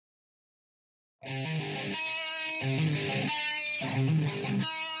I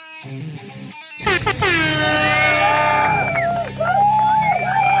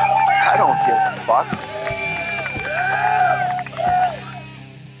don't give a fuck.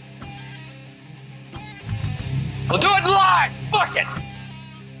 We'll do it live! Fuck it!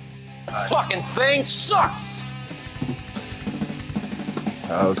 Fucking thing sucks!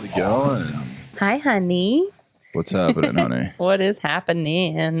 How's it going? Hi, honey. What's happening, honey? What is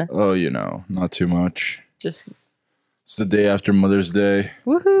happening? Oh, not too much. Just It's the day after Mother's Day,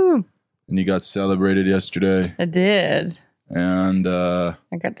 woohoo. and you got celebrated yesterday. I did. And I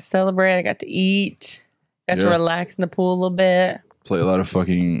got to celebrate. I got to eat. Got to relax in the pool a little bit. play a lot of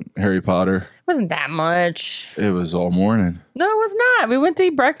fucking Harry Potter. It wasn't that much. It was all morning. No, it was not. We went to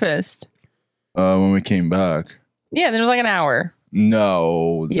eat breakfast. When we came back. Yeah, then it was like an hour.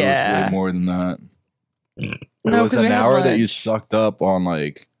 No, it was way more than that. It was an hour that you sucked up on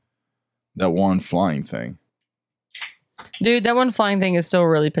like that one flying thing. Dude, that one flying thing is still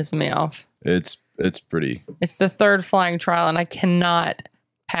really pissing me off. It's pretty. It's the third flying trial and I cannot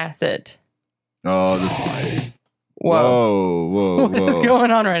pass it. Oh, this. Whoa. What is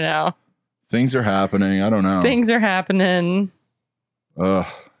going on right now? Things are happening. I don't know. Things are happening.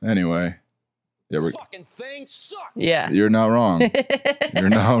 Anyway. Yeah, Fucking thing sucks. Yeah. You're not wrong. You're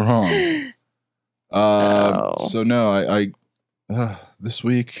not wrong. So no, I this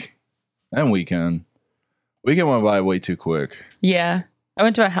week and weekend went by way too quick. Yeah. I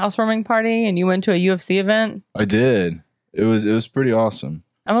went to a housewarming party and you went to a UFC event. I did. It was pretty awesome.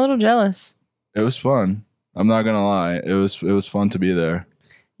 I'm a little jealous. It was fun. I'm not gonna lie. It was fun to be there.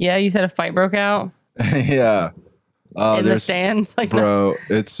 Yeah, you said a fight broke out. Yeah. In the stands, like bro.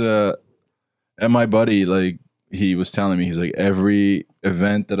 It's and my buddy, like, he was telling me, he's like, every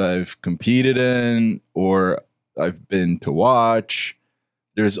event that I've competed in or I've been to watch,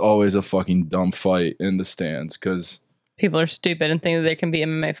 there's always a fucking dumb fight in the stands because people are stupid and think that they can be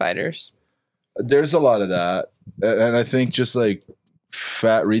MMA fighters. There's a lot of that, and I think just like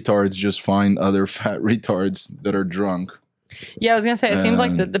fat retards just find other fat retards that are drunk. Yeah, I was gonna say it seems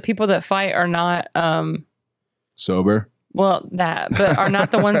like the people that fight are not sober. Well, but are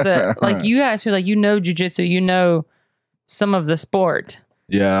not the ones that like you guys who like jiu-jitsu, some of the sport.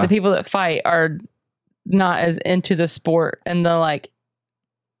 Yeah, the people that fight are not as into the sport and the like.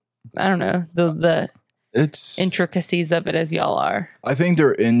 I don't know the intricacies of it as y'all are. I think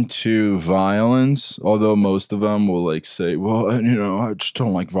they're into violence, although most of them will like say, well, I just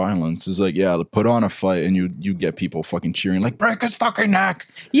don't like violence. It's like, yeah, put on a fight and you get people fucking cheering like, break his fucking neck.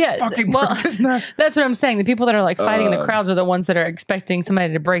 Yeah, break his neck. That's what I'm saying. The people that are like fighting in the crowds are the ones that are expecting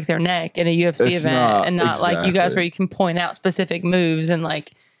somebody to break their neck in a UFC event and not like you guys where you can point out specific moves and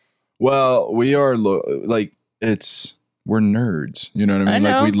like. Well, we are we're nerds. You know what I mean?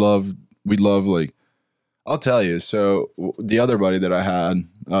 Like we love like, I'll tell you. So the other buddy that I had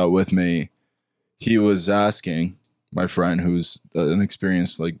with me, he was asking my friend who's an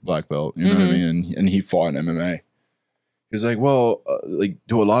experienced like black belt, you know what I mean? And he fought in MMA. He's like, well, like,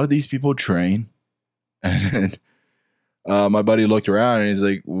 do a lot of these people train? And my buddy looked around and he's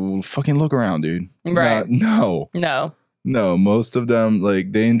like, well, fucking look around, dude. Right. No, most of them,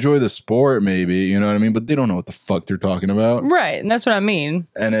 like, they enjoy the sport, maybe, you know what I mean? But they don't know what the fuck they're talking about. Right, and that's what I mean.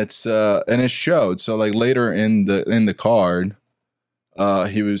 And it's and it showed. So like later in the card,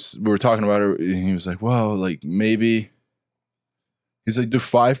 we were talking about it, and he was like, well, like maybe he's like, do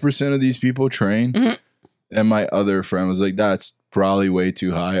 5% of these people train? Mm-hmm. And my other friend was like, that's probably way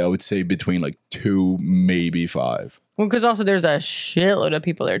too high. I would say between like 2, maybe 5. Well, because also there's a shitload of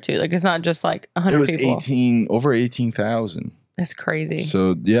people there too. Like it's not just like 100 people. It was over 18,000. That's crazy.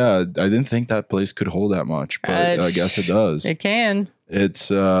 So yeah, I didn't think that place could hold that much, but I guess it does. It can. It's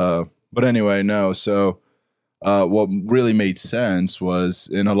but anyway, no. So what really made sense was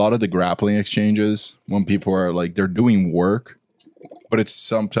in a lot of the grappling exchanges when people are like they're doing work, but it's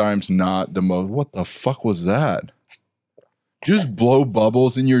sometimes not the most. What the fuck was that? Just blow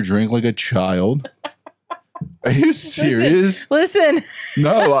bubbles in your drink like a child. Are you serious? Listen.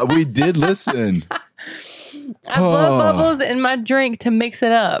 No, we did listen. I blow bubbles in my drink to mix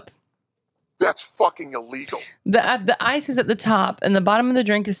it up. That's fucking illegal. The ice is at the top and the bottom of the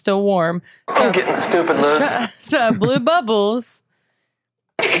drink is still warm. So I'm getting stupid, Liz. So I blew bubbles.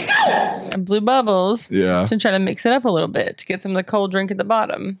 Yeah. To try to mix it up a little bit to get some of the cold drink at the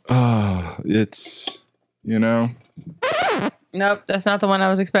bottom. Oh, it's, Nope, that's not the one I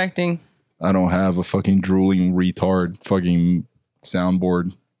was expecting. I don't have a fucking drooling retard fucking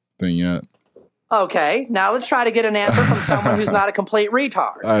soundboard thing yet. Okay, now let's try to get an answer from someone who's not a complete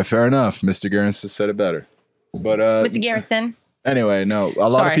retard. All right, fair enough. Mr. Garrison said it better. But Mr. Garrison. Anyway, no, a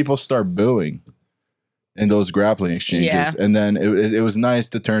lot of people start booing. in those grappling exchanges. And then it was nice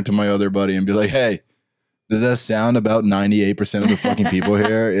to turn to my other buddy and be like, hey, does that sound about 98% of the fucking people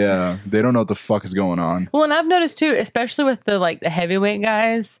here? Yeah. They don't know what the fuck is going on. Well, and I've noticed too, especially with the heavyweight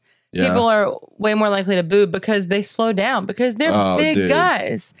guys, people are way more likely to boo because they slow down because they're big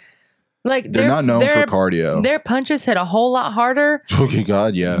guys. Like they're not known for cardio. Their punches hit a whole lot harder. Okay,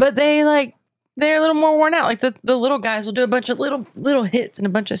 God, yeah. But they're a little more worn out. Like the little guys will do a bunch of little hits and a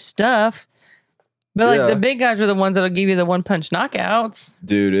bunch of stuff. But the big guys are the ones that'll give you the one punch knockouts.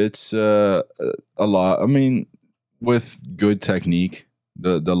 Dude, it's a lot. I mean, with good technique,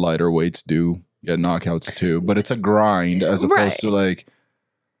 the lighter weights do get knockouts too. But it's a grind as opposed to like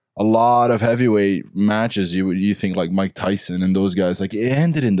a lot of heavyweight matches. You think like Mike Tyson and those guys, like it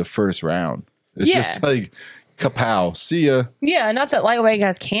ended in the first round. It's just like kapow, see ya. Yeah, not that lightweight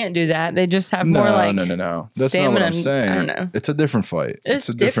guys can't do that. They just have more no. That's not what I'm saying. I don't know. It's a different fight. It's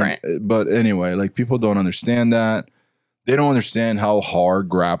a different. But anyway, like people don't understand that. They don't understand how hard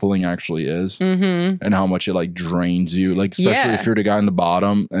grappling actually is and how much it like drains you. Like especially if you're the guy in the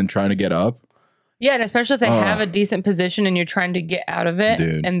bottom and trying to get up. Yeah, and especially if they have a decent position and you're trying to get out of it,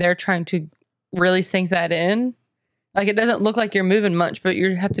 and they're trying to really sink that in. Like it doesn't look like you're moving much, but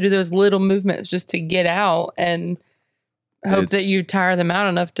you have to do those little movements just to get out and hope that you tire them out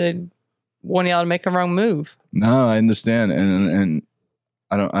enough to want y'all to make a wrong move. No, I understand, and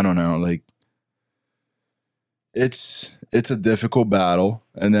I don't know. Like it's a difficult battle,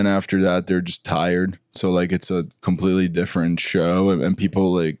 and then after that, they're just tired. So like it's a completely different show, and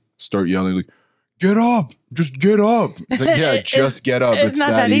people like start yelling like, "Get up! Just get up!" It's like, yeah, just get up. It's not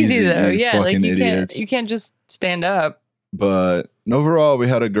that easy though. Yeah, like idiots. you can't just stand up. But overall, we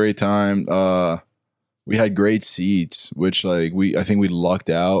had a great time. We had great seats, which like I think we lucked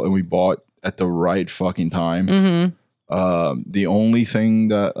out and we bought at the right fucking time. The only thing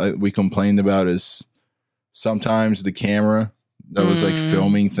that we complained about is sometimes the camera that was like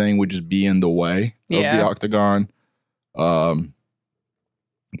filming thing would just be in the way of the octagon.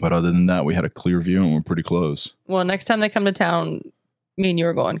 But other than that, we had a clear view and we're pretty close. Well, next time they come to town, me and you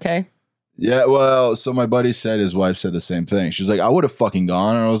are going, okay? Yeah, well, so my buddy said his wife said the same thing. She's like, I would have fucking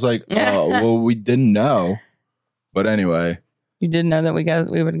gone. And I was like, well, we didn't know. But anyway. You didn't know that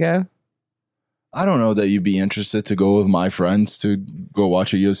we would go? I don't know that you'd be interested to go with my friends to go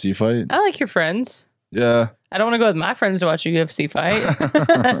watch a UFC fight. I like your friends. Yeah. I don't want to go with my friends to watch a UFC fight.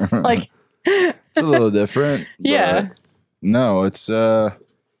 That's like... It's a little different. Yeah. No, it's...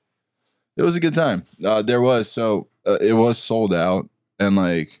 It was a good time. It was sold out. And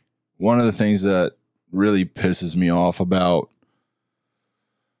like one of the things that really pisses me off about,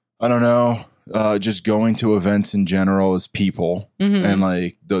 I don't know, just going to events in general is people. And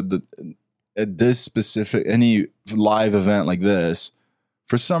like at this specific, any live event like this,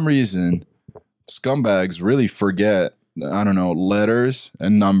 for some reason, scumbags really forget, I don't know, letters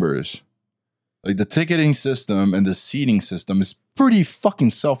and numbers. Like the ticketing system and the seating system is pretty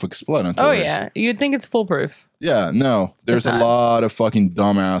fucking self-explanatory. Oh yeah, you'd think it's foolproof. Yeah, no, there's a lot of fucking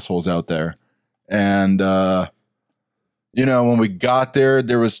dumb assholes out there, and when we got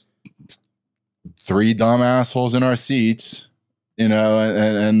there was 3 dumb assholes in our seats, and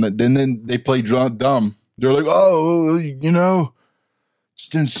then they play dumb. They're like,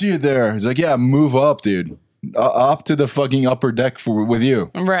 just didn't see it there. It's like, yeah, move up, dude. Up to the fucking upper deck with you.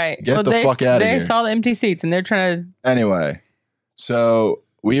 Right. Get the fuck out of here. They saw the empty seats and they're trying to... Anyway, so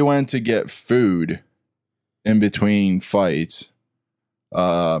we went to get food in between fights.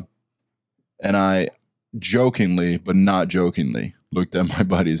 And I jokingly, but not jokingly, looked at my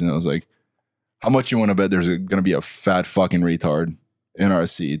buddies and I was like, how much you want to bet there's going to be a fat fucking retard in our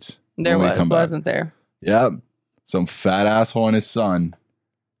seats? There wasn't there? Yep. Some fat asshole and his son.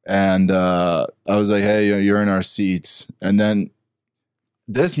 And I was like, hey, you're in our seats. And then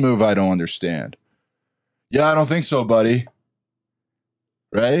this move I don't understand. Yeah, I don't think so, buddy.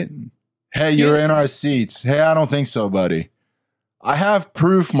 Right? Hey, you're in our seats. Hey, I don't think so, buddy. I have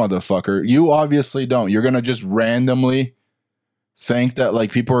proof, motherfucker. You obviously don't. You're going to just randomly think that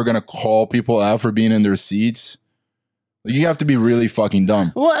like people are going to call people out for being in their seats. You have to be really fucking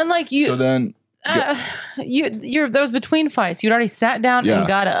dumb. Well, and like you... So then... those between fights, you'd already sat down and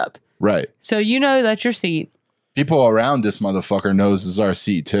got up. Right. So you know that's your seat. People around this motherfucker knows this is our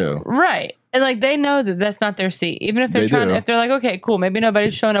seat too. Right. And like they know that that's not their seat. Even if they're if they're like, okay, cool, maybe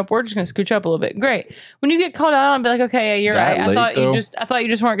nobody's showing up, we're just gonna scooch up a little bit. Great. When you get called out and be like, okay, yeah, you're right. I thought you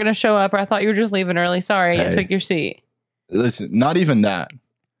just weren't gonna show up, or I thought you were just leaving early. Sorry, I took your seat. Listen, not even that.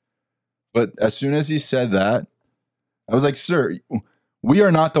 But as soon as he said that, I was like, sir, we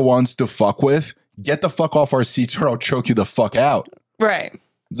are not the ones to fuck with. Get the fuck off our seats or I'll choke you the fuck out. Right.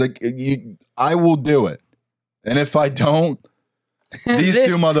 It's like, I will do it. And if I don't, these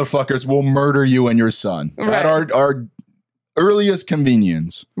two motherfuckers will murder you and your son at our earliest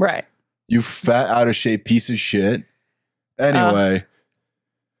convenience. Right. You fat, out of shape piece of shit. Anyway.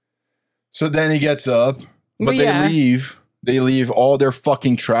 So then he gets up, but they leave. They leave all their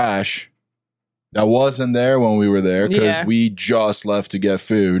fucking trash that wasn't there when we were there because we just left to get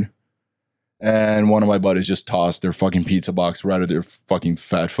food. And one of my buddies just tossed their fucking pizza box right at their fucking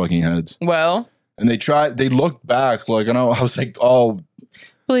fat fucking heads. Well. And they looked back like, and I was like, oh,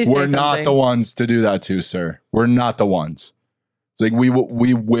 please we're not the ones to do that to, sir. We're not the ones. It's like, we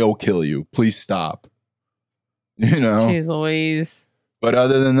will kill you. Please stop. You know? Jeez Louise. But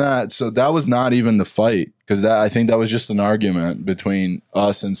other than that, so that was not even the fight. Because I think that was just an argument between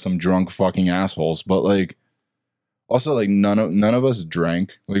us and some drunk fucking assholes. But like, also like none of us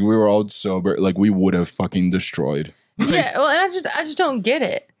drank. Like we were all sober. Like we would have fucking destroyed. Like, yeah, well, and I just don't get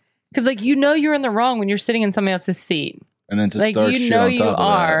it. Because like you're in the wrong when you're sitting in somebody else's seat. And then to like start shit on top of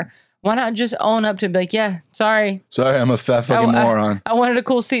that. Why not just own up to be like, yeah, sorry. Sorry, I'm a fat fucking moron. I wanted a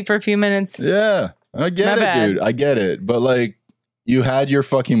cool seat for a few minutes. Yeah, I get it, dude. I get it. But like, you had your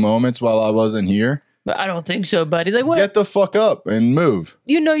fucking moments while I wasn't here. But I don't think so, buddy. Like, what? Get the fuck up and move.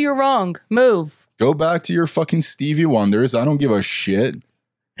 You know you're wrong. Move. Go back to your fucking Stevie Wonders. I don't give a shit.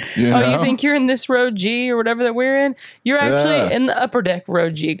 You know? You think you're in this row G or whatever that we're in? You're actually in the upper deck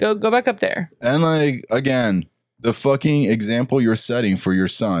row G. Go back up there. And like, again, the fucking example you're setting for your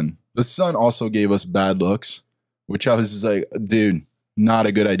son. The son also gave us bad looks, which I was just like, dude, not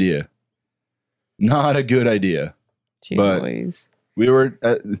a good idea. Not a good idea. Jeez, but Louise. We were,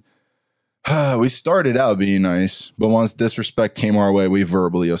 we started out being nice, but once disrespect came our way, we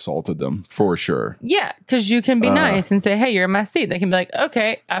verbally assaulted them for sure. Yeah, because you can be nice and say, hey, you're in my seat. They can be like,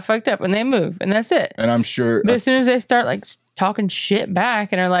 okay, I fucked up, and they move, and that's it. And I'm sure. But as soon as they start like talking shit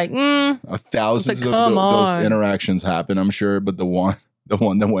back and are like, thousands of those interactions happen, I'm sure. But the one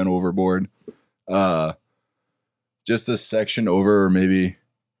that went overboard, just a section over, or maybe,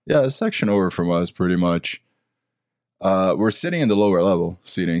 a section over from us, pretty much. We're sitting in the lower level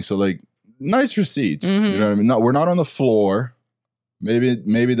seating, so like nicer seats. You know what I mean? We're not on the floor.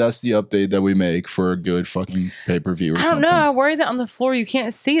 Maybe that's the update that we make for a good fucking pay-per-view or something. I don't know. I worry that on the floor you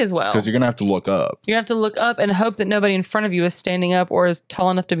can't see as well. Because you're gonna have to look up. You have to look up and hope that nobody in front of you is standing up or is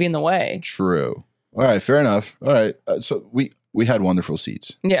tall enough to be in the way. True. All right, fair enough. All right, so we had wonderful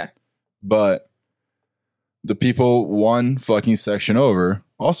seats. Yeah. But the people one fucking section over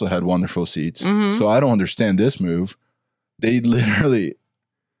also had wonderful seats. So I don't understand this move. They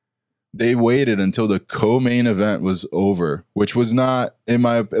waited until the co-main event was over, which was not it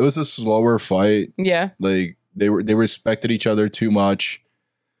was a slower fight. Yeah. Like they respected each other too much.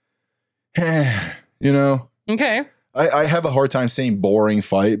 You know? Okay. I have a hard time saying boring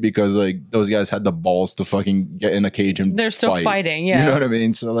fight because like those guys had the balls to fucking get in a cage and they're still fighting, yeah. You know what I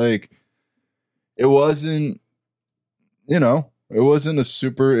mean? So like it wasn't a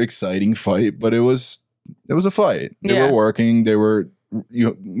super exciting fight, but it was a fight. They were working. They were,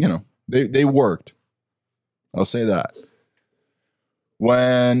 they worked. I'll say that.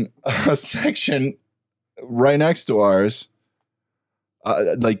 When a section right next to ours,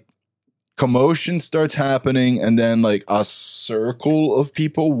 like commotion starts happening, and then like a circle of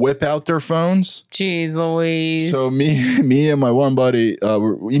people whip out their phones. Jeez Louise. So me and my one buddy,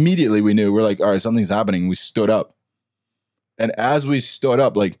 immediately we knew. We're like, all right, something's happening. We stood up. And as we stood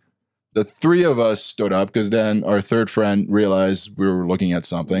up, like the three of us stood up because then our third friend realized we were looking at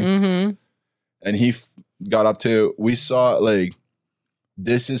something. And he got up too. We saw like,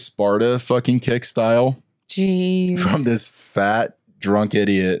 this is Sparta fucking kick style. Jeez. From this fat drunk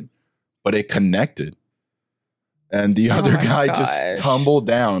idiot, but it connected. And the other guy just tumbled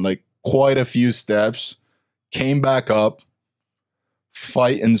down like quite a few steps, came back up.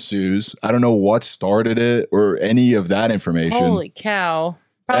 Fight ensues. I don't know what started it or any of that information. Holy cow.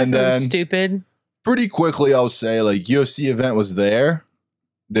 Probably something stupid. Pretty quickly, I'll say, like, UFC event was there.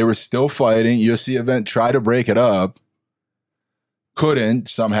 They were still fighting. UFC event tried to break it up. Couldn't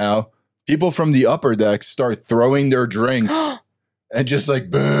somehow. People from the upper deck start throwing their drinks and just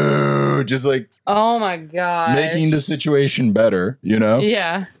like, boo, just like, oh my God. Making the situation better, you know?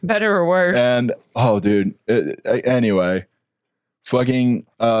 Yeah. Better or worse. And, oh, dude. Anyway. Fucking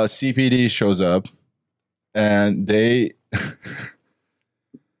CPD shows up and they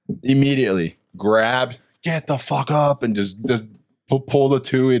immediately grabbed, get the fuck up, and just pull the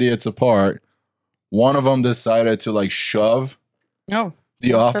two idiots apart. One of them decided to like shove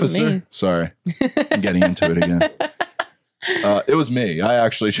the officer. Sorry, I'm getting into it again. It was me. I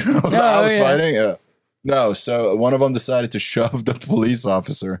actually I was fighting. No, so one of them decided to shove the police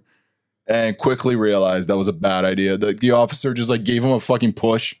officer. and quickly realized that was a bad idea. The officer just like gave him a fucking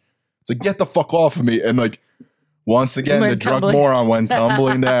push. It's like, get the fuck off of me. And like, once again, the drunk moron went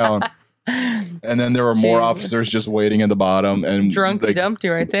tumbling down. And then there were more officers just waiting in the bottom. And Drunky Dumpty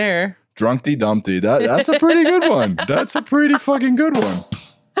right there. Drunky Dumpty. That's a pretty good one. That's a pretty fucking good one.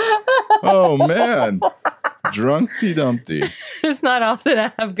 Oh, man. Drunky Dumpty. It's not often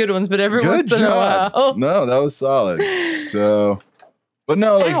I have good ones, but every once in a while. No, that was solid. So, but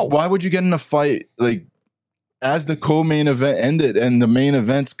no, like, why would you get in a fight, like, as the co-main event ended and the main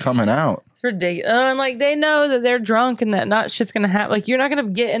event's coming out? It's ridiculous. And, like, they know that they're drunk and that not shit's going to happen. Like, you're not going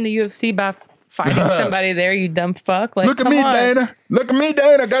to get in the UFC by fighting somebody there, you dumb fuck. Like, look at me, Dana. Look at me,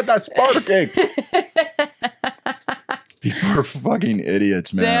 Dana. Got that Sparta cake. People are fucking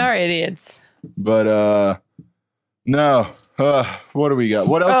idiots, man. They are idiots. But, no. What do we got?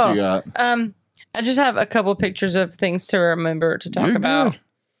 What else you got? I just have a couple pictures of things to remember to talk about. Good.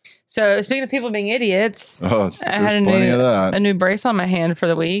 So, speaking of people being idiots, I had a new brace on my hand for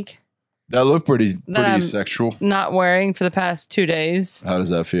the week. That looked pretty sexual. Not wearing for the past 2 days. How does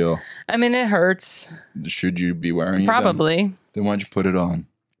that feel? I mean, it hurts. Should you be wearing it? Probably. Then why'd you put it on?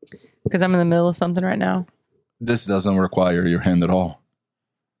 Because I'm in the middle of something right now. This doesn't require your hand at all.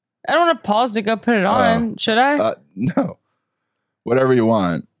 I don't want to pause to go put it on. Should I? No. Whatever you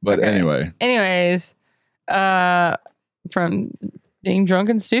want. But anyway. Anyways, from being drunk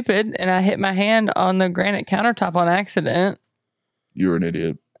and stupid, and I hit my hand on the granite countertop on accident. You're an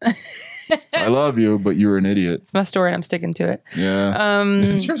idiot. I love you, but you're an idiot. It's my story and I'm sticking to it. Yeah.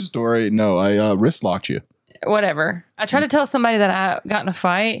 It's your story. No, I wrist locked you. Whatever. I tried to tell somebody that I got in a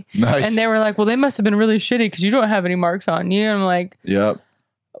fight. Nice. And they were like, well, they must have been really shitty because you don't have any marks on you. And I'm like, yep.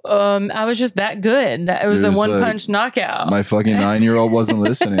 I was just that good. It was a one-punch knockout. My fucking 9-year-old wasn't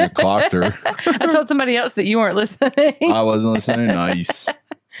listening. I clocked her. I told somebody else that you weren't listening. I wasn't listening. Nice.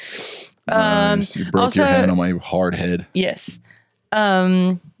 Nice. You broke your hand on my hard head. Yes.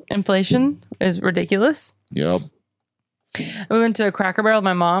 Inflation is ridiculous. Yep. We went to Cracker Barrel with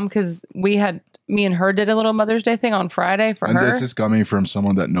my mom because me and her did a little Mother's Day thing on Friday for her. And this is coming from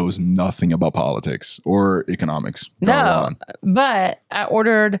someone that knows nothing about politics or economics. No, but I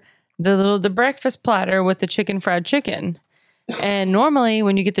ordered the breakfast platter with the fried chicken. And normally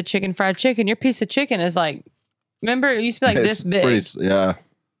when you get the fried chicken, your piece of chicken is like, remember, it used to be like this big. Yeah.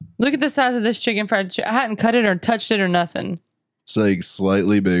 Look at the size of this fried chicken. I hadn't cut it or touched it or nothing. It's like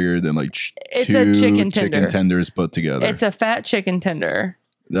slightly bigger than like it's two a chicken tenders put together. It's a fat chicken tender.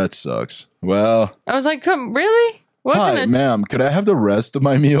 That sucks. Well, I was like, "Come, really? Hi, ma'am. Could I have the rest of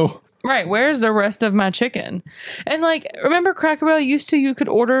my meal?" Right. Where's the rest of my chicken? And like, remember Cracker Barrel you could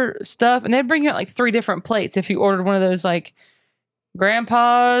order stuff and they'd bring you out like 3 different plates if you ordered one of those like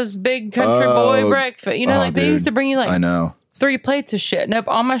Grandpa's Big Country Boy breakfast. You know, like they used to bring you like 3 plates of shit. Nope,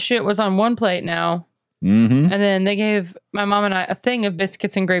 all my shit was on 1 plate now. Mm-hmm. And then they gave my mom and I a thing of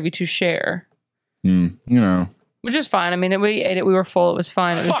biscuits and gravy to share. You know. Which is fine. I mean, we ate it. We were full. It was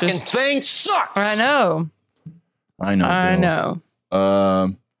fine. It was fucking thing sucks. I know.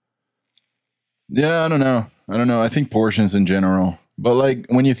 Yeah, I don't know. I think portions in general. But like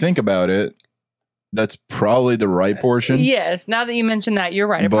when you think about it, that's probably the right portion. Yes. Now that you mention that, you're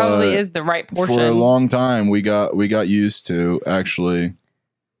right. It probably is the right portion. For a long time, we got used to actually,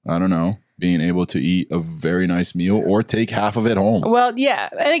 I don't know, being able to eat a very nice meal or take half of it home. Well, yeah.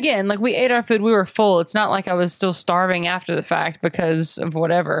 And again, like we ate our food, we were full. It's not like I was still starving after the fact because of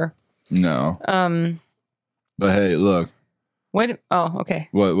whatever. No. But hey, look. Wait. Oh, okay.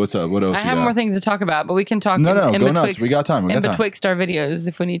 What's up? What else? I have more things to talk about, but we can talk. No, go nuts. We got time. Betwixt our videos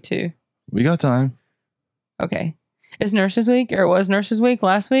if we need to. We got time. Okay. It's Nurses Week, or it was Nurses Week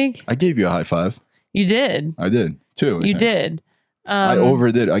last week? I gave you a high five. You did. I did. 2. You did. I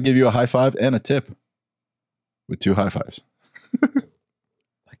overdid. I gave you a high five and a tip with 2 high fives. Thank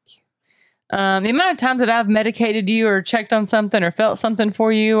you. The amount of times that I've medicated you or checked on something or felt something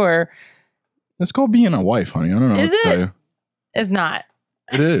for you or... That's called being a wife, honey. I don't know what to tell you. It's not.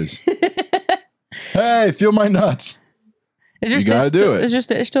 It is. Hey, feel my nuts. You gotta do it. Is your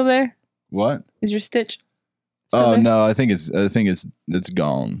stitch still there? What? Is your stitch still there? No, I think it's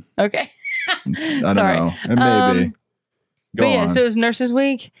gone. Okay. I don't know. It may be. Go on. So it was Nurses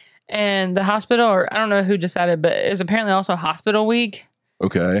Week and the hospital, or I don't know who decided, but it's apparently also Hospital Week.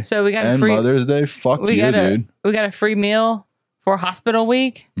 Okay. So we got a free Mother's Day. Fuck you, dude. We got a free meal for Hospital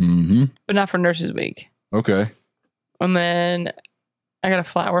Week, but not for Nurses Week. Okay. And then I got a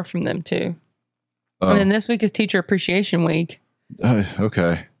flower from them too. And then this week is Teacher Appreciation Week.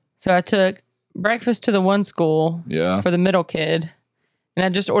 Okay. So I took breakfast to the one school for the middle kid. And I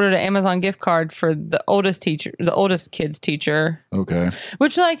just ordered an Amazon gift card for the oldest kid's teacher. Okay.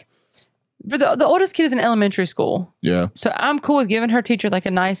 Which, like, For the oldest kid is in elementary school. Yeah. So I'm cool with giving her teacher like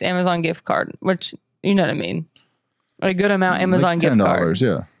a nice Amazon gift card, which, you know what I mean? A good amount Amazon like gift card. $10,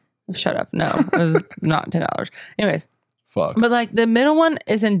 yeah. Shut up. No, it was not $10. Anyways. Fuck. But like the middle one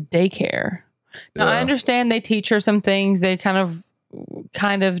is in daycare. Now Yeah. I understand they teach her some things. They kind of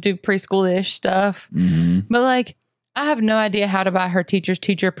do preschool-ish stuff. Mm-hmm. But like, I have no idea how to buy her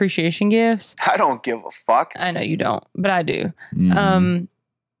teacher appreciation gifts. I don't give a fuck. I know you don't, but I do. Mm-hmm.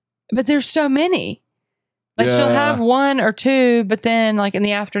 But there's so many. Like Yeah. she'll have one or two, but then like in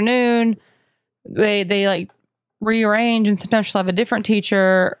the afternoon, they like rearrange, and sometimes she'll have a different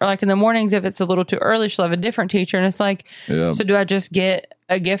teacher. Or like in the mornings, if it's a little too early, she'll have a different teacher. And it's like, Yeah. so do I just get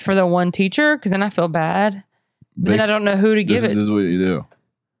a gift for the one teacher? Because then I feel bad. But then I don't know who to give it. This is what you do.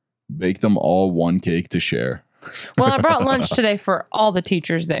 Bake them all one cake to share. Well, I brought lunch today for all the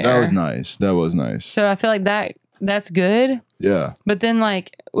teachers there. That was nice. That was nice. So I feel like that's good. Yeah. But then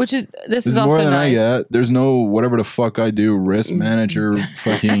like, this This is is also more than nice. I get. There's no whatever the fuck I do, risk manager,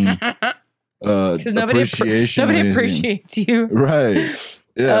 fucking Because nobody appreciation. appreciates you. Right.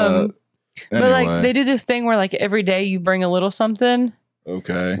 Yeah. But like they do this thing where like every day you bring a little something,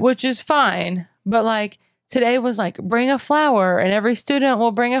 Okay. which is fine. But like today was like bring a flower, and every student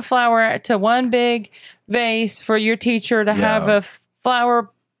will bring a flower to one big vase for your teacher to have a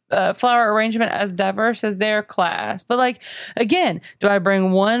flower arrangement as diverse as their class. But like again, do I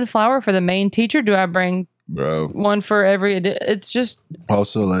bring one flower for the main teacher? Do I bring one for every? It's just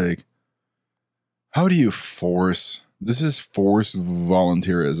also like, how do you force? This is forced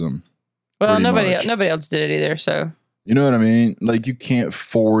volunteerism. Well, pretty much. nobody else did it either. So You know what I mean? Like you can't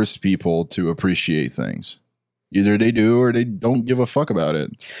force people to appreciate things. Either they do or they don't give a fuck about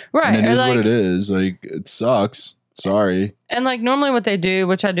it. right, And it or is like, what it is. Like it sucks. Sorry. And like normally what they do,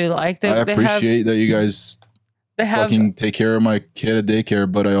 which I do like, I appreciate that you guys fucking take care of my kid at daycare,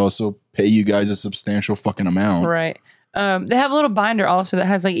 but I also pay you guys a substantial fucking amount. Right. They have a little binder also that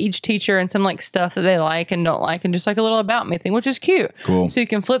has like each teacher and some like stuff that they like and don't like, and just like a little about me thing, which is cute. Cool. So you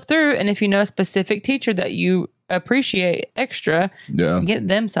can flip through, and if you know a specific teacher that you appreciate extra, get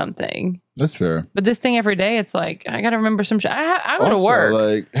them something. That's fair. But this thing every day, it's like I gotta remember some shit. I go to Also, work.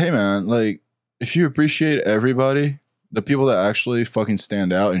 like, hey man, like if you appreciate everybody, the people that actually fucking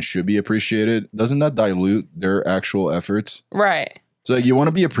stand out and should be appreciated, doesn't that dilute their actual efforts? Right. So like, you want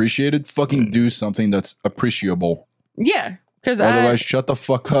to be appreciated, fucking do something that's appreciable. Yeah. Because otherwise, shut the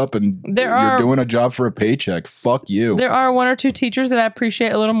fuck up and you're doing a job for a paycheck. Fuck you. There are one or two teachers that I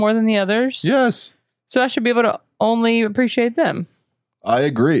appreciate a little more than the others. Yes. So I should be able to only appreciate them. I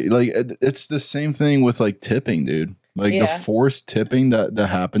agree. Like it's the same thing with like tipping, dude. Like the forced tipping that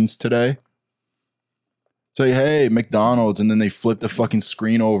happens today. Say, hey, McDonald's, and then they flip the fucking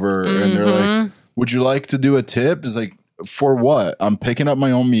screen over and they're like, would you like to do a tip? It's like, for what? I'm picking up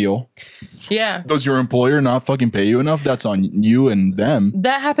my own meal. Yeah. Does your employer not fucking pay you enough? That's on you and them.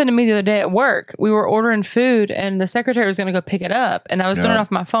 That happened to me the other day at work. We were ordering food and the secretary was going to go pick it up. And I was doing it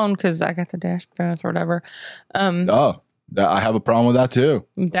off my phone because I got the Dash Pass or whatever. I have a problem with that too.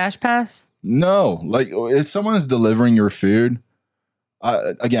 Dash Pass? No. Like if someone is delivering your food,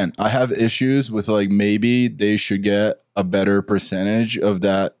 again, I have issues with like maybe they should get a better percentage of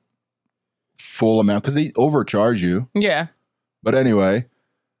that full amount because they overcharge you. Yeah. But anyway,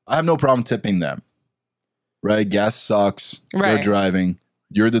 I have no problem tipping them. Right? Gas sucks. Right. They're driving.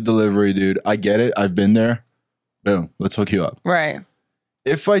 You're the delivery dude. I get it. I've been there. Boom. Let's hook you up. Right.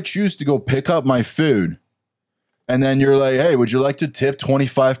 If I choose to go pick up my food and then you're like, hey, would you like to tip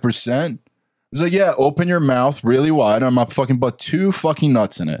 25%? It's like, yeah, open your mouth really wide. I'm not fucking put 2 fucking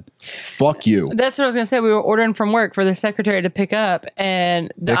nuts in it. Fuck you. That's what I was gonna say. We were ordering from work for the secretary to pick up,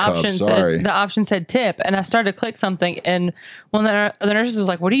 and the option said tip, and I started to click something, and one of the nurses was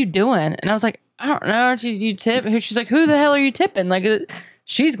like, "What are you doing?" And I was like, "I don't know. You tip?" She's like, "Who the hell are you tipping?" Like,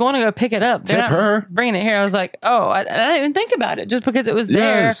 she's going to go pick it up. They're tip her. Bringing it here. I was like, "Oh, I didn't even think about it just because it was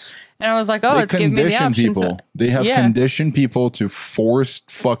there." Yes. And I was like, "Oh, it's giving me the option." People. They have conditioned people to forced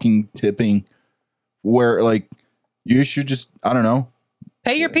fucking tipping. Where like you should just, I don't know,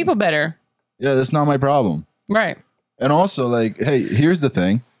 pay your people better. Yeah, that's not my problem. Right. And also like, hey, here's the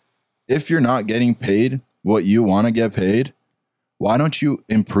thing. If you're not getting paid what you want to get paid, why don't you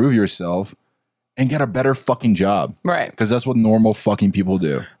improve yourself and get a better fucking job? Right. Because that's what normal fucking people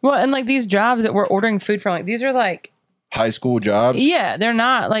do. Well, and like these jobs that we're ordering food from, like these are like high school jobs. Yeah, they're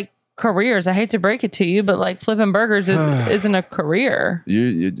not like careers. I hate to break it to you, but like flipping burgers isn't a career.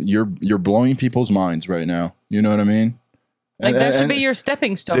 You're blowing people's minds right now. You know what I mean? Like that should be your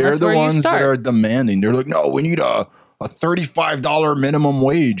stepping stone. They're That's the where ones you start. that are demanding. They're like, no, we need a $35 minimum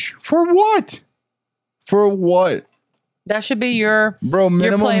wage. For what? For what? That should be your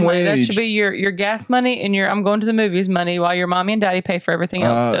minimum play money. wage. That should be your gas money and your I'm going to the movies money while your mommy and daddy pay for everything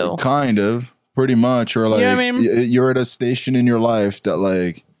else still. Kind of, pretty much. Or like you know what I mean? You're at a station in your life that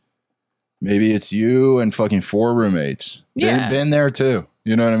like maybe it's you and fucking 4 roommates. Yeah. Been there too.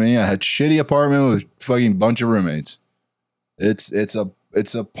 You know what I mean? I had shitty apartment with fucking bunch of roommates. It's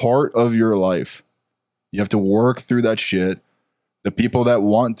a part of your life. You have to work through that shit. The people that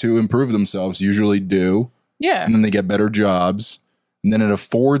want to improve themselves usually do. Yeah. And then they get better jobs. And then it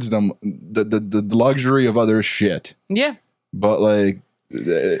affords them the luxury of other shit. Yeah. But like,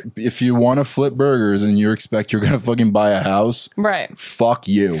 if you want to flip burgers and you expect you're going to fucking buy a house. Right. Fuck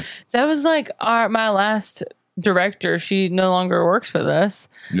you. That was like my last director. She no longer works with us.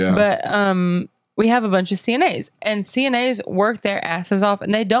 Yeah. But we have a bunch of CNAs. And CNAs work their asses off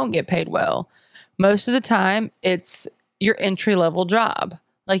and they don't get paid well. Most of the time, it's your entry-level job.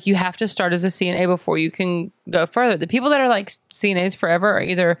 Like, you have to start as a CNA before you can go further. The people that are like CNAs forever are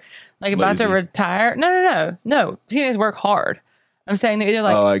either like about to retire. No. CNAs work hard. I'm saying they're either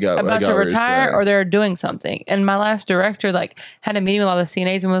like about to retire or they're doing something. And my last director like had a meeting with all the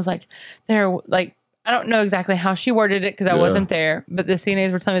CNAs and was like, they're like, I don't know exactly how she worded it because I wasn't there, but the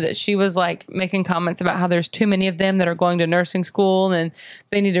CNAs were telling me that she was like making comments about how there's too many of them that are going to nursing school and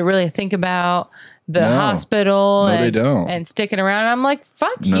they need to really think about the hospital and sticking around. I'm like,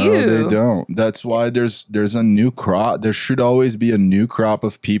 fuck you. No, they don't. That's why there's a new crop. There should always be a new crop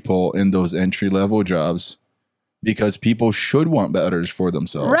of people in those entry level jobs because people should want better for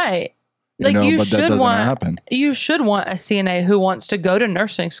themselves. Right. But that doesn't happen. You should want a CNA who wants to go to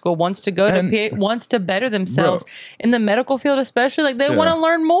nursing school, wants to go to wants to better themselves in the medical field, especially. Like they want to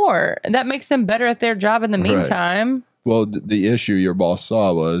learn more, and that makes them better at their job in the meantime. Right. Well, the issue your boss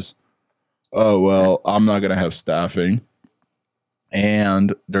saw was, oh well, I'm not going to have staffing,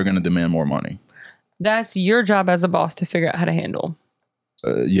 and they're going to demand more money. That's your job as a boss to figure out how to handle.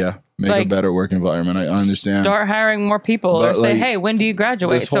 Make a better work environment. I understand. Start hiring more people or say, hey, when do you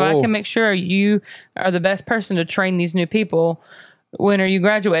graduate? So I can make sure you are the best person to train these new people. When are you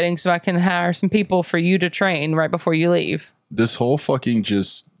graduating? So I can hire some people for you to train right before you leave. This whole fucking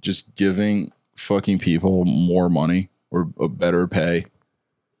just giving fucking people more money or a better pay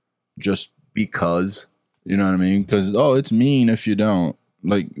just because, you know what I mean? Because, it's mean if you don't.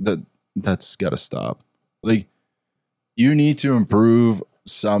 Like, that's got to stop. Like, you need to improve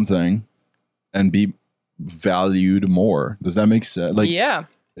something and be valued more. Does that make sense? Like, yeah,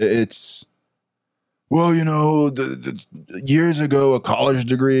 it's years ago a college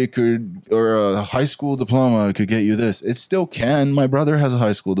degree or a high school diploma could get you this. It still can. My brother has a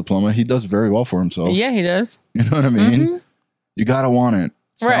high school diploma. He does very well for himself. Yeah, he does. You know what I mean? Mm-hmm. You gotta want it.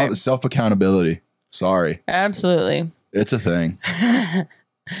 Right. Self accountability. Sorry. Absolutely. It's a thing.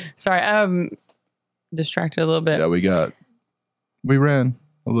 Sorry, I'm distracted a little bit. Yeah, we ran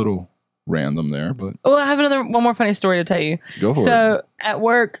a little random there, but I have one more funny story to tell you. Go for it. So at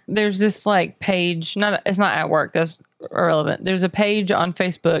work, there's this like page. It's not at work. That's irrelevant. There's a page on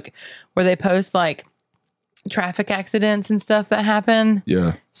Facebook where they post like traffic accidents and stuff that happen.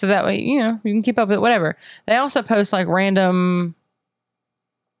 Yeah. So that way, you can keep up with it, whatever. They also post like random,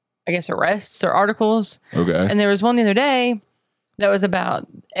 I guess, arrests or articles. Okay. And there was one the other day that was about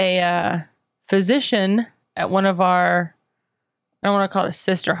a physician at one of our, I don't want to call it a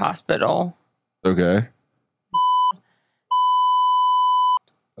sister hospital. Okay.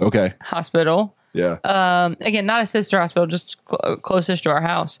 Hospital. Yeah. Again, not a sister hospital, just closest to our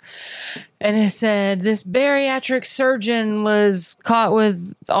house. And it said this bariatric surgeon was caught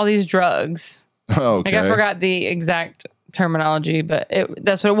with all these drugs. Okay. Like I forgot the exact terminology, but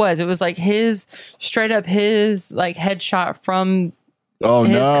that's what it was. It was like his like headshot from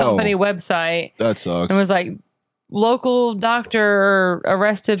his company website. That sucks. It was like, local doctor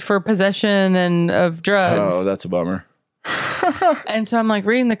arrested for possession of drugs. Oh, that's a bummer. And so I'm like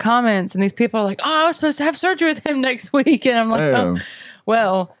reading the comments and these people are like, I was supposed to have surgery with him next week. And I'm like,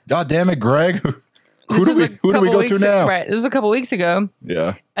 well. God damn it, Greg. Who do we go through now? Right. This was a couple weeks ago.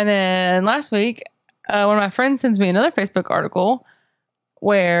 Yeah. And then last week, one of my friends sends me another Facebook article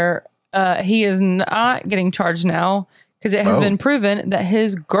where he is not getting charged now because it has been proven that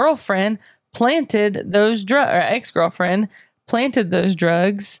his girlfriend planted those drugs, or ex-girlfriend planted those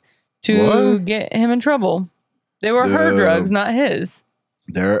drugs to get him in trouble. They were her drugs, not his.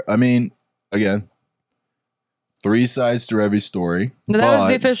 Again, 3 sides to every story. No, that was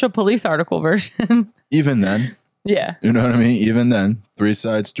the official police article version. Even then. Yeah. You know what I mean? Even then, 3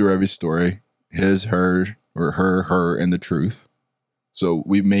 sides to every story. His, her, or her, and the truth. So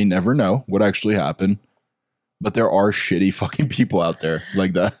we may never know what actually happened. But there are shitty fucking people out there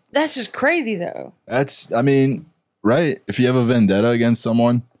like that. That's just crazy, though. right? If you have a vendetta against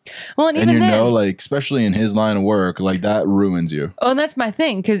someone, well, and even then, like, especially in his line of work, like that ruins you. Oh, and that's my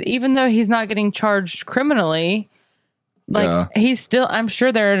thing, because even though he's not getting charged criminally, like he's still, I'm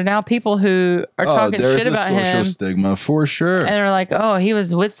sure there are now people who are talking shit about him. There's a social stigma for sure. And they're like, oh, he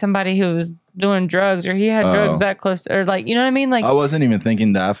was with somebody who was doing drugs, or he had drugs that close to, or like, you know what I mean? Like, I wasn't even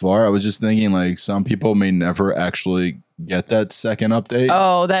thinking that far. I was just thinking like some people may never actually get that second update.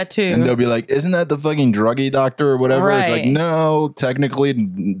 Oh, that too. And they'll be like, isn't that the fucking druggie doctor or whatever? Right. It's like, no, technically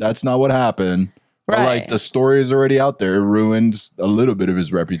that's not what happened. Right. But like the story is already out there. It ruins a little bit of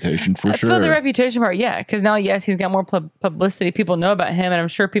his reputation for sure. For the reputation part, yeah. Because now, yes, he's got more publicity. People know about him. And I'm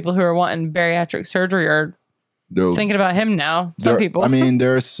sure people who are wanting bariatric surgery are thinking about him now. Some people. I mean,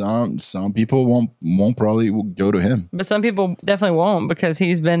 there are some people won't probably go to him. But some people definitely won't because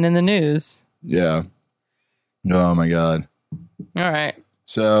he's been in the news. Yeah. Oh my God. All right.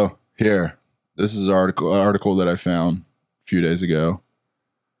 So here, this is an article that I found a few days ago.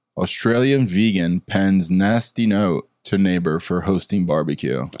 Australian vegan pens nasty note to neighbor for hosting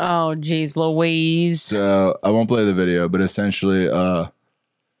barbecue. Oh, geez, Louise. So I won't play the video, but essentially,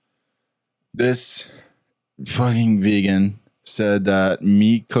 this fucking vegan said that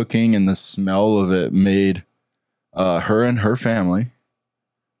meat cooking and the smell of it made her and her family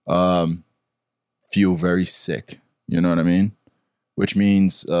feel very sick. You know what I mean? Which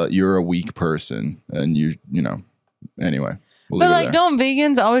means you're a weak person, and you know. Anyway. But like, don't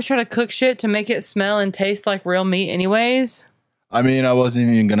vegans always try to cook shit to make it smell and taste like real meat anyways? I mean, I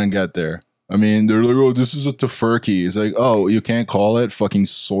wasn't even going to get there. I mean, they're like, oh, this is a tofurkey. It's like, oh, you can't call it fucking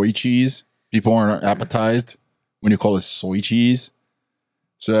soy cheese. People aren't appetized when you call it soy cheese.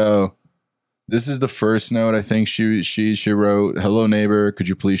 So this is the first note I think she wrote. Hello, neighbor. Could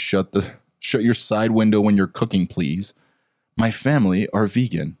you please shut your side window when you're cooking, please? My family are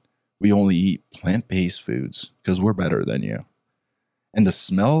vegan. We only eat plant-based foods because we're better than you. And the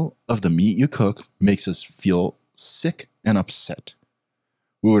smell of the meat you cook makes us feel sick and upset.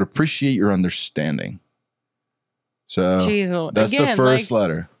 We would appreciate your understanding. So Jeez, that's again, the first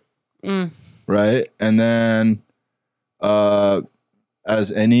letter. Right? And then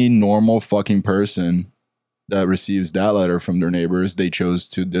as any normal fucking person that receives that letter from their neighbors, they chose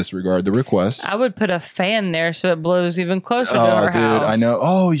to disregard the request. I would put a fan there so it blows even closer to our house. I know.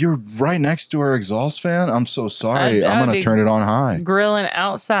 Oh, you're right next to our exhaust fan? I'm so sorry. I'm going to turn it on high. Grilling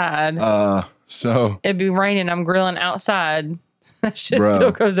outside. So it'd be raining. I'm grilling outside. That shit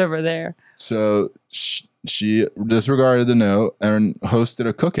still goes over there. So she disregarded the note and hosted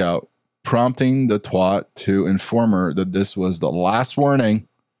a cookout, prompting the twat to inform her that this was the last warning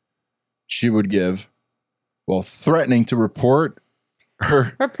she would give, while threatening to report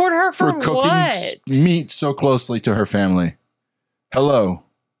her for cooking what? Meat so closely to her family. Hello.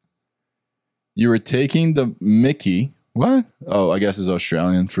 You were taking the Mickey, what? Oh, I guess it's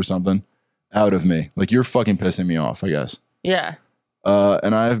Australian for something, out of me. Like, you're fucking pissing me off, I guess. Yeah.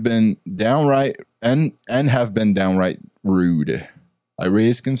 And I have been downright rude. I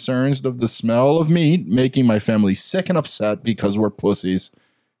raised concerns of the smell of meat making my family sick and upset because we're pussies.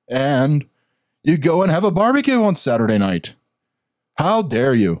 And you go and have a barbecue on Saturday night. How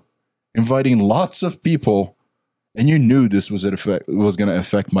dare you? Inviting lots of people, and you knew this was going to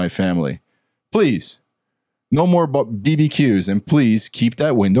affect my family. Please, no more BBQs, and please keep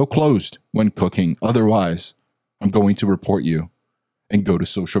that window closed when cooking. Otherwise, I'm going to report you and go to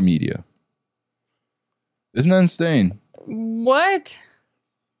social media. Isn't that insane? What?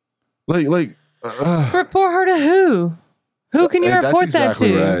 Like, report her to who? Who can you report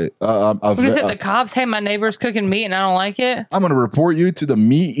exactly that to? Right. Because the cops, hey, my neighbor's cooking meat and I don't like it. I'm going to report you to the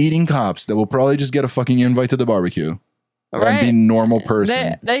meat-eating cops that will probably just get a fucking invite to the barbecue. Right. And be normal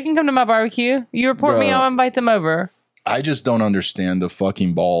person. They can come to my barbecue. You report me, I'll invite them over. I just don't understand the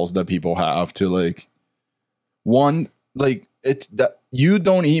fucking balls that people have to like. One, like, it's that you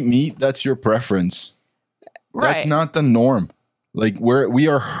don't eat meat. That's your preference. Right. That's not the norm. Like we're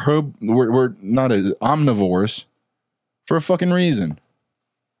not omnivores for a fucking reason.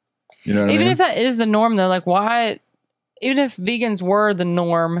 You know what I mean? Even if that is the norm, though, like why? Even if vegans were the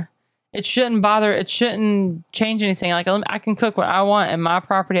norm, it shouldn't bother. It shouldn't change anything. Like I can cook what I want in my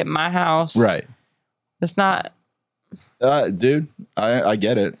property at my house. Right. It's not. Dude, I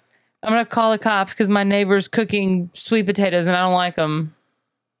get it. I'm gonna call the cops because my neighbor's cooking sweet potatoes and I don't like them.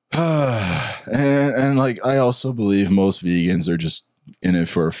 and like I also believe most vegans are just in it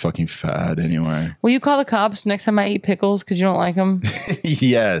for a fucking fad anyway. Will you call the cops next time I eat pickles because you don't like them?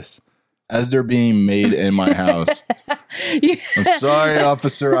 Yes, as they're being made in my house. I'm sorry,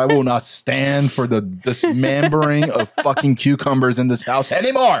 officer. I will not stand for the dismembering of fucking cucumbers in this house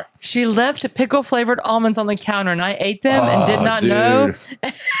anymore. She left pickle flavored almonds on the counter, and I ate them and did not know.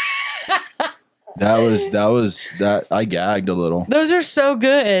 That I gagged a little. Those are so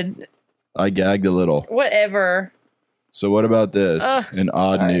good. I gagged a little. Whatever. So what about this? In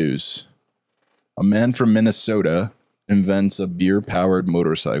odd news, a man from Minnesota invents a beer-powered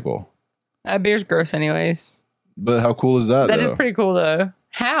motorcycle. Beer's gross anyways. But how cool is that, That is pretty cool, though.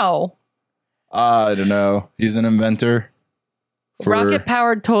 How? I don't know. He's an inventor.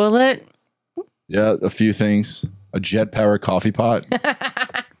 Rocket-powered toilet. Yeah, a few things. A jet-powered coffee pot.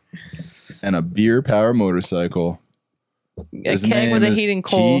 And a beer-powered motorcycle. A keg with a heating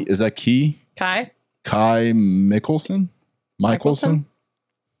coal. Is that Key? Kai Mickelson? Michelson?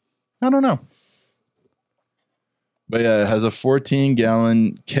 I don't know. But yeah, it has a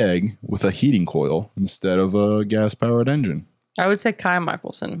 14-gallon keg with a heating coil instead of a gas-powered engine. I would say Kai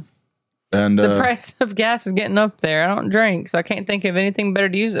Michelson. And the price of gas is getting up there. I don't drink, so I can't think of anything better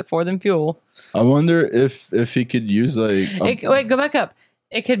to use it for than fuel. I wonder if he could use like... wait, go back up.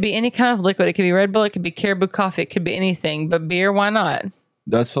 It could be any kind of liquid. It could be Red Bull. It could be Caribou coffee. It could be anything. But beer, why not?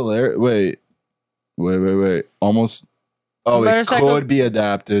 That's hilarious. Wait. Almost... Oh, it could be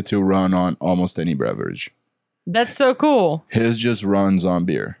adapted to run on almost any beverage. That's so cool. His just runs on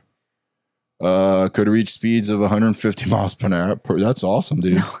beer. Could reach speeds of 150 miles per hour. That's awesome,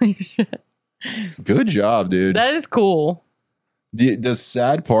 dude. Holy shit. Good job, dude. That is cool. The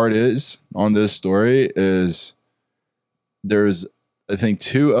sad part is on this story is there's, I think,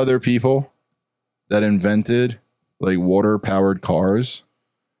 2 other people that invented like water-powered cars,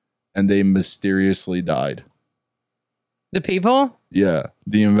 and they mysteriously died. The people? Yeah,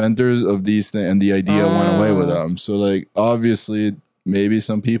 the inventors of these things, and the idea went away with them. So, like, obviously, maybe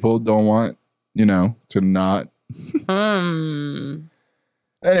some people don't want, to not.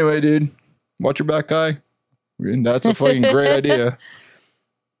 Anyway, dude, watch your back, guy. That's a fucking great idea.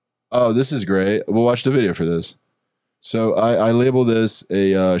 Oh, this is great. We'll watch the video for this. So, I label this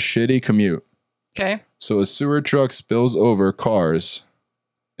a shitty commute. Okay. So, a sewer truck spills over cars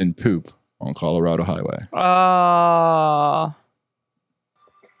in poop on Colorado Highway. Oh.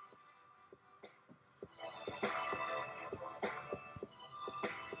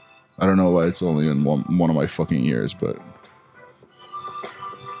 I don't know why it's only in one of my fucking ears, but...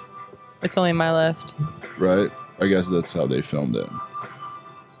 It's only my left. Right? I guess that's how they filmed it.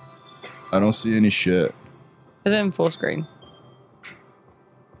 I don't see any shit. Put it in full screen.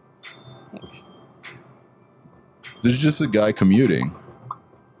 Thanks. There's just a guy commuting.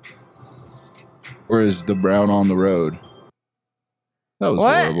 Or is the brown on the road? That was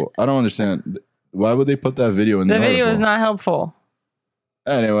horrible. I don't understand. Why would they put that video in the video article? is not helpful.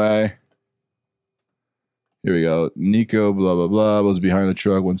 Anyway. Here we go. Nico, blah, blah, blah, was behind the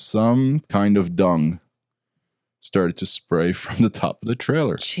truck when some kind of dung started to spray from the top of the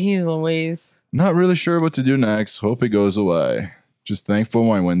trailer. Jeez Louise. Not really sure what to do next. Hope it goes away. Just thankful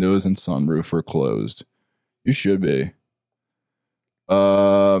my windows and sunroof are closed. You should be.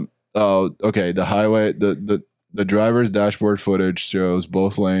 Oh, okay. The highway, the driver's dashboard footage shows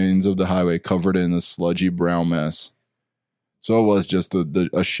both lanes of the highway covered in a sludgy brown mess. So it was just a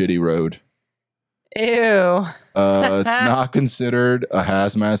shitty road. Ew. It's not considered a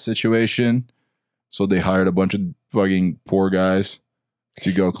hazmat situation, so they hired a bunch of fucking poor guys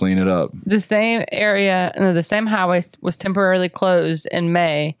to go clean it up. The same highway was temporarily closed in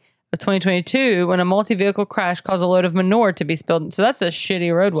May of 2022 when a multi-vehicle crash caused a load of manure to be spilled. So that's a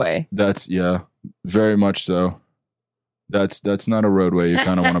shitty roadway. That's, yeah, very much so. That's not a roadway you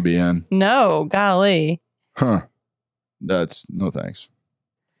kind of want to be in. No, golly. Huh. That's, no thanks.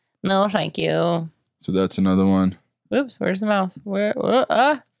 No, thank you. So that's another one. Oops, where's the mouse? Where?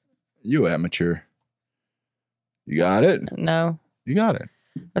 You amateur. You got it? No. You got it.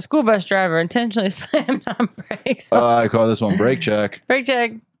 A school bus driver intentionally slammed on brakes. I call this one brake check. Brake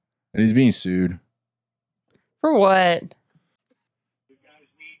check. And he's being sued. For what? You guys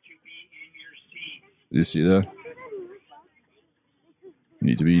need to be in your seats. Did you see that? You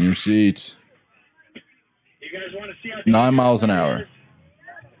need to be in your seats. You guys want to see how 9 miles an hour. Do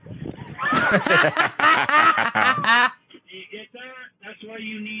you get that? That's why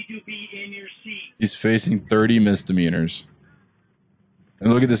you need to be in your seat. He's facing 30 misdemeanors.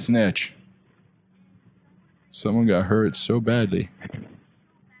 And look at the snitch. Someone got hurt so badly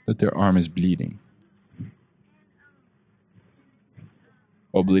that their arm is bleeding.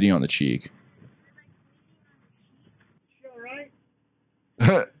 Oh, bleeding on the cheek. You all right?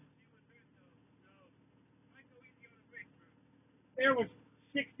 There was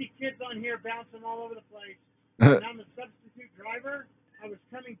 60 kids on on here bouncing all over the place. And I'm a substitute driver. I was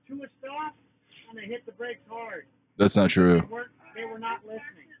coming to a stop, and I hit the brakes hard. That's not true. They were not listening.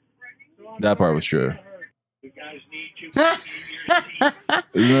 So That part was true. You guys need to be in your seat.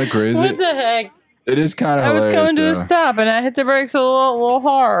 Isn't that crazy? What the heck? It is kind of I was hilarious. coming to a stop and I hit the brakes a little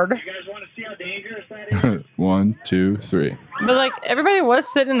hard. You guys want to see how dangerous that is? 1, 2, 3. But like everybody was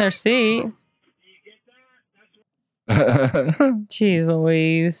sitting in their seat. Jeez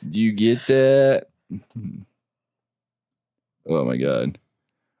Louise. Do you get that? Oh my god.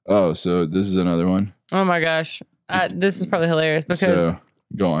 Oh, so this is another one. Oh my gosh. This is probably hilarious because So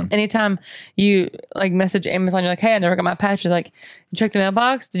go on. anytime you like message Amazon, you're like, hey, I never got my patch. You're like, you check the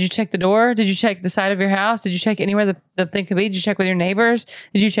mailbox? Did you check the door? Did you check the side of your house? Did you check anywhere the thing could be? Did you check with your neighbors?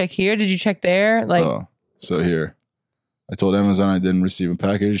 Did you check here? Did you check there? Like, Oh, so here. I told Amazon I didn't receive a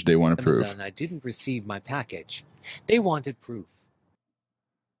package. They wanted proof. Amazon, I didn't receive my package. They wanted proof.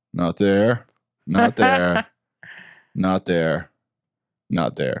 Not there. Not there. Not there.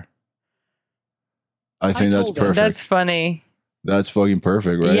 Not there. I think that's told them. perfect. that's funny. That's fucking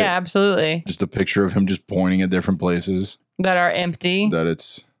perfect, right? Yeah, absolutely. Just a picture of him just pointing at different places That are empty. that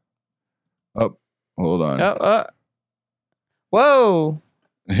it's. Oh, hold on. Whoa.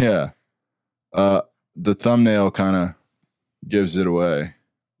 Yeah. The thumbnail kind of gives it away,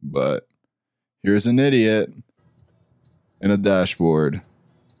 but here's an idiot in a dashboard.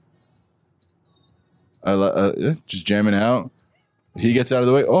 Just jamming out. He gets out of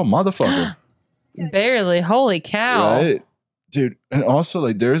the way. Oh, motherfucker. Barely. Holy cow. Right? Dude, and also,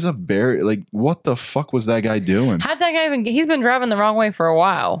 like, there's a barrier. Like, what the fuck was that guy doing? How'd that guy even he's been driving the wrong way for a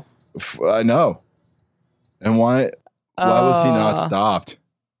while. I know. And why was he not stopped?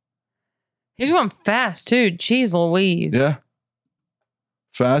 He's going fast too. Jeez Louise. Yeah.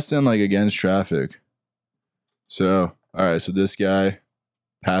 Fast and, like, against traffic. So, all right. So this guy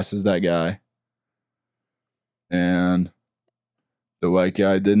passes that guy. And the white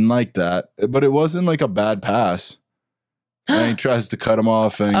guy didn't like that. But it wasn't like a bad pass. And he tries to cut him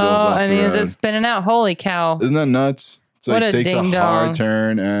off and he goes off and the he road. is spinning out. Holy cow. Isn't that nuts? It's What like a takes a ding-dong. hard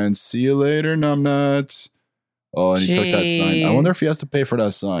turn and see you later, numbnuts. Oh, and he took that sign. I wonder if he has to pay for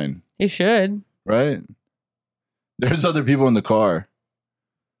that sign, You should. right? There's other people in the car.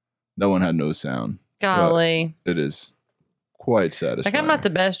 That one had no sound. Golly. It is quite satisfying. Like I'm not the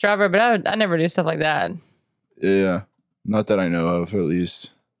best driver, but I never do stuff like that. Yeah. Not that I know of, at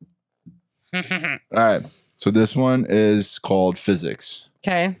least. All right. So this one is called physics.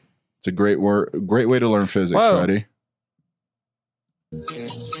 Okay. It's a great way to learn physics. Whoa. Ready?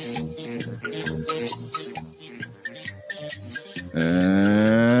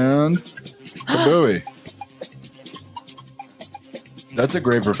 And kabooey. That's a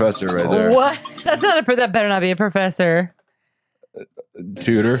great professor right there. What? That's not that better not be a professor.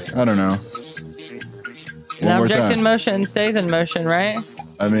 Tutor? I don't know. An One more object time. in motion stays in motion, right?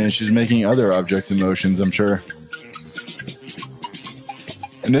 I mean, she's making other objects in motions, I'm sure.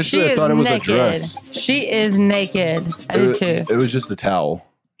 Initially, I thought it was naked. a dress. She is naked. I do too. It was just a towel.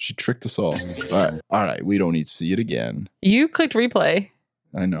 She tricked us all. All right. We don't need to see it again. You clicked replay.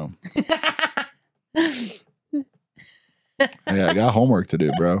 I know. Yeah, I got homework to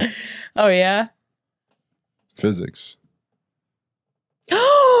do, bro. Oh yeah. Physics. You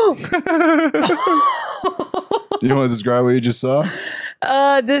want to describe what you just saw?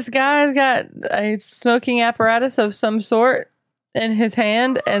 This guy's got a smoking apparatus of some sort in his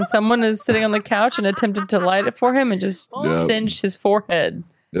hand, and someone is sitting on the couch and attempted to light it for him and just Yep. singed his forehead.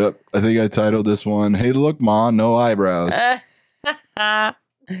 Yep. I think I titled this one, "Hey, look, Ma, no eyebrows."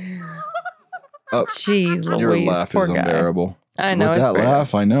 Oh, Jeez Louise, your laugh poor is guy. unbearable. I know. With it's that bad.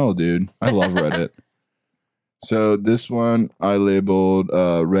 laugh, I know, dude. I love Reddit. So this one I labeled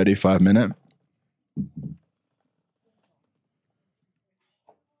 "Ready 5 Minute."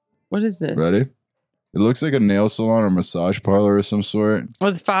 What is this? Ready? It looks like a nail salon or massage parlor of some sort.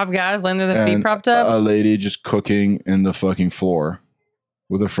 With 5 guys laying there, their feet And propped up. a lady just cooking in the fucking floor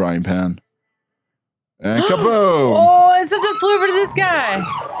with a frying pan. And kaboom! Oh, and something flew over to this guy.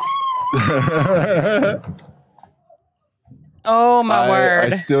 Oh my I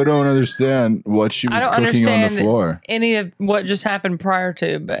word! still don't understand what she was I don't cooking on the understand floor. any of what just happened prior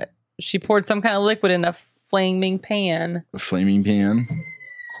to, but she poured some kind of liquid in a flaming pan. A flaming pan.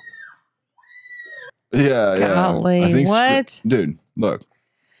 Yeah, Golly, yeah. I think what? dude, look.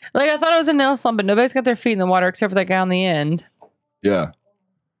 Like I thought it was a nail salon, but nobody's got their feet in the water except for that guy on the end. Yeah.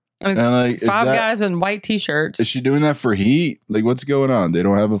 I mean, And like, 5 guys in white t-shirts. is she doing that for heat? Like, what's going on? They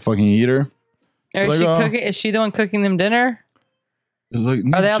don't have a fucking heater? Or is like, she oh. cooking? Is she the one cooking them dinner? Look,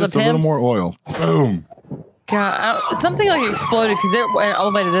 Are they all just the a little temps? more oil. Boom. God, something like exploded because it went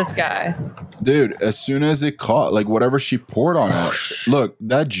all the way to this guy. Dude, as soon as it caught, like whatever she poured on it, look,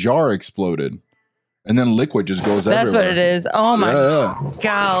 that jar exploded. And then liquid just goes everywhere. That's what it is. Oh my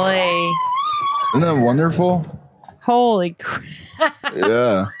golly. Isn't that wonderful? Holy crap.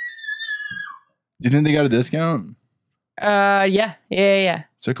 Yeah. Do you think they got a discount? Yeah.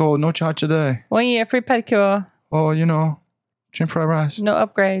 It's like, oh, no charge today. 1 year free pedicure. Oh, you know, chink fried rice. No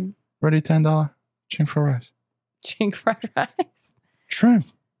upgrade. Ready $10. Chink fried rice. Chink fried rice. Shrimp.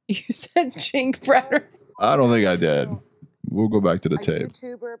 You said chink fried rice. I don't think I did. We'll go back to the tape.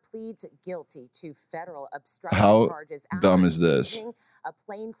 YouTuber pleads guilty to federal obstruction charges. How dumb is this? A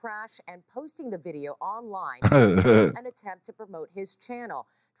plane crash and posting the video online an attempt to promote his channel.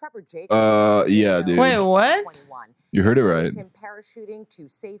 Trevor Jacobs. Yeah, dude. Wait, what? You heard it right. Him parachuting to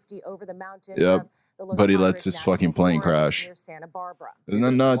safety over the mountains. Yep. But he lets his fucking plane crash. Santa Barbara. Isn't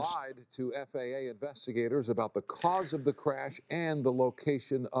that nuts? Lied to FAA investigators about the cause of the crash and the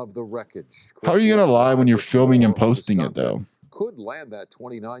location of the wreckage. How are you gonna lie when you're filming and posting it though? Could land that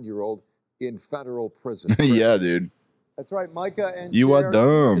 29-year-old in federal prison. Yeah, dude. That's right, Micah and you are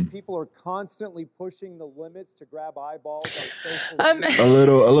dumb. People are constantly pushing the limits to grab eyeballs on social media.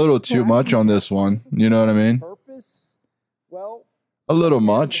 A little too much on this one. You know what I mean? Purpose? Well, a little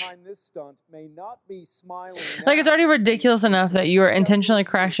much. Like, it's already ridiculous enough that you are intentionally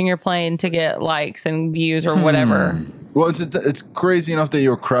crashing your plane to get likes and views or whatever. Well, it's crazy enough that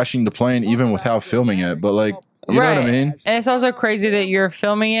you're crashing the plane even without filming it, but like, you know what I mean? And it's also crazy that you're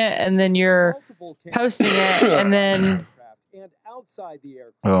filming it and then you're posting it and then...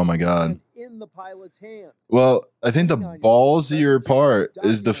 Oh my God. Well, I think the ballsier part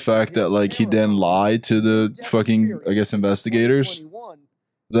is the fact that like he then lied to the fucking, I guess, investigators.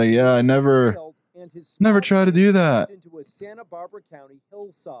 It's like, yeah, I never tried to do that.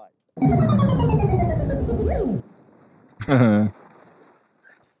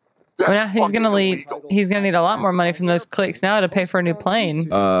 Well, now he's gonna need a lot more money from those clicks now to pay for a new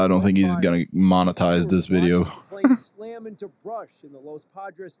plane. I don't think he's gonna monetize this video. Slam into brush in the Los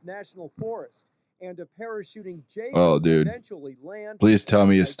Padres National Forest, and a parachuting Jay oh, dude! Please tell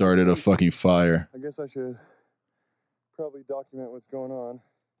me it started a fucking fire. I guess I should probably document what's going on.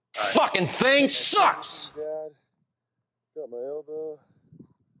 Fucking thing sucks. Dad, got my elbow.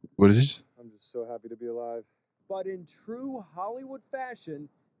 What is this? I'm just so happy to be alive. But in true Hollywood fashion,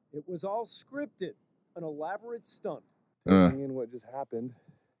 it was all scripted, an elaborate stunt. And what just happened?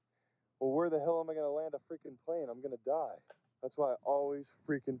 Well, where the hell am I going to land a freaking plane? I'm going to die. That's why I always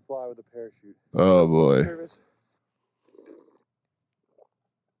freaking fly with a parachute. Oh, boy.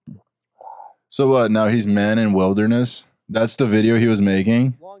 So what? Now he's man in wilderness? That's the video he was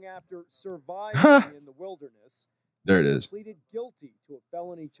making? Long after surviving in the wilderness, there it is. Pleaded guilty to a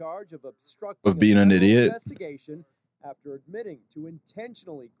felony charge of obstructing of being an idiot. Investigation after admitting to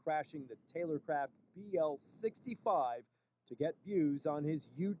intentionally crashing the Taylorcraft BL-65 to get views on his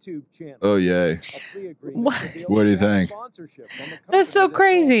YouTube channel. Oh, yay. What do you think? That's so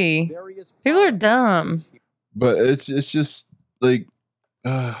crazy. People are dumb. But it's just like...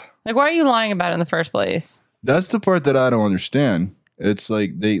 like, why are you lying about it in the first place? That's the part that I don't understand. It's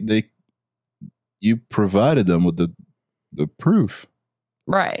like you provided them with the proof.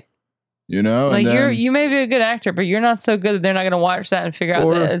 Right. You know? Like, you may be a good actor, but you're not so good that they're not going to watch that and figure out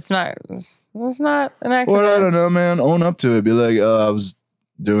that it's not an accident. Well, I don't know, man. Own up to it. Be like, I was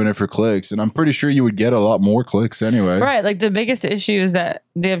doing it for clicks. And I'm pretty sure you would get a lot more clicks anyway. Right. Like, the biggest issue is that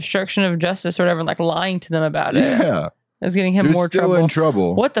the obstruction of justice or whatever, like lying to them about it. Yeah. Is getting him more still trouble. In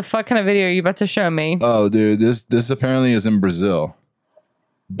trouble. What the fuck kind of video are you about to show me? Oh, dude, this apparently is in Brazil.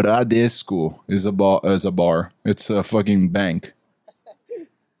 Bradesco is a bar. It's a fucking bank.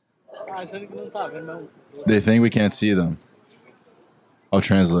 They think we can't see them. I'll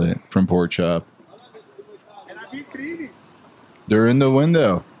translate from pork chop. They're in the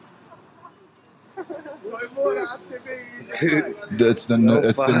window. It's the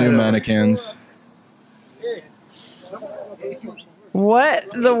new mannequins. What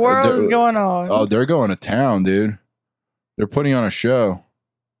the world is going on? Oh, they're going to town, dude. They're putting on a show.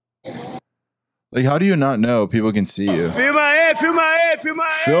 Like, how do you not know people can see you? Film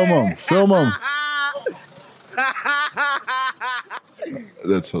them.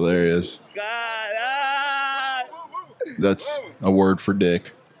 That's hilarious. That's a word for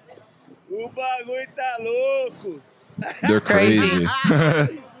dick. They're crazy.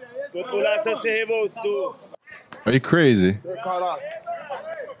 Are you crazy?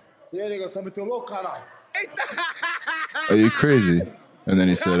 Are you crazy? And then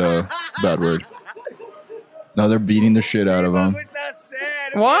he said, "Oh, bad word." Now they're beating the shit out of him.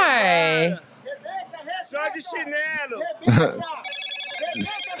 Why?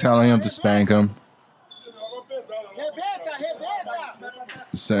 Just telling him to spank him.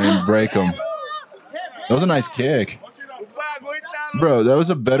 Saying break him. That was a nice kick. Bro, that was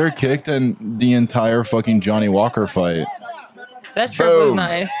a better kick than the entire fucking Johnny Walker fight. That trip was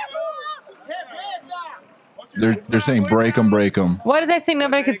nice. They're saying break him, break him. Why did they think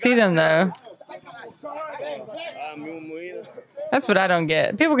nobody could see them though? That's what I don't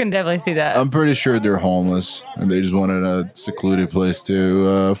get. People can definitely see that. I'm pretty sure they're homeless and they just wanted a secluded place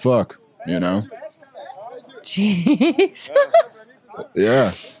to fuck, you know? Jeez.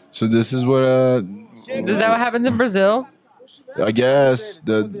 Yeah. So this is what is that what happens in Brazil? I guess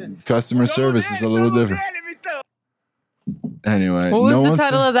the customer service is a little different. Anyway, what was the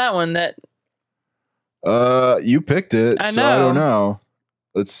title of that one? That you picked it, I know. so I don't know.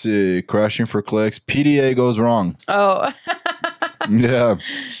 Let's see. Crashing for clicks. PDA goes wrong. Oh. Yeah.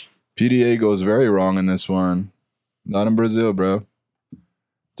 PDA goes very wrong in this one. Not in Brazil, bro.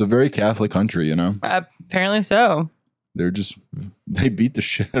 It's a very Catholic country, you know? Apparently so. They beat the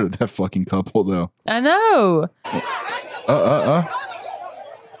shit out of that fucking couple, though. I know.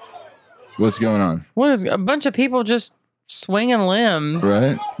 What's going on? What is a bunch of people just swinging limbs?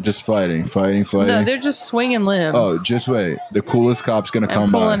 Right? Just fighting. No, they're just swinging limbs. Oh, just wait. The coolest cop's gonna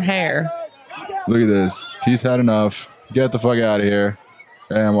come by. Pulling hair. Look at this. He's had enough. Get the fuck out of here.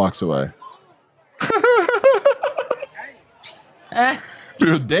 And walks away.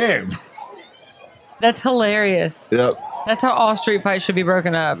 Dude, damn. That's hilarious. Yep. That's how all street fights should be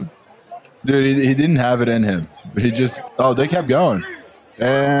broken up. Dude, he didn't have it in him. He just... Oh, they kept going.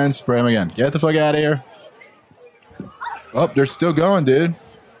 And spray him again. Get the fuck out of here. Oh, they're still going, dude.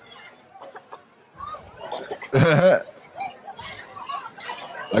 I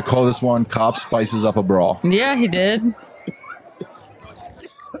call this one Cop Spices Up a Brawl. Yeah, he did.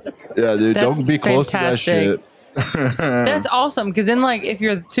 Yeah, dude, don't be close to that shit. That's awesome, because then, like, if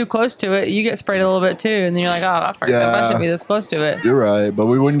you're too close to it, you get sprayed a little bit too, and then you're like, oh, I forgot I shouldn't be this close to it. You're right, but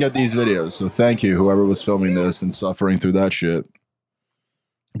we wouldn't get these videos, so thank you, whoever was filming this and suffering through that shit.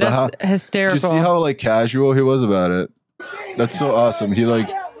 That's hysterical. Did you see how, like, casual he was about it? That's so awesome. He, like,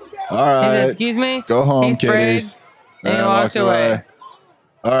 all right. He said, excuse me? Go home, kiddies. And he walked away.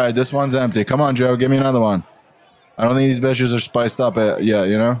 All right, this one's empty. Come on, Joe, give me another one. I don't think these bitches are spiced up yet,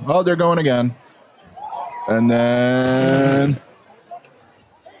 you know? Oh, they're going again. And then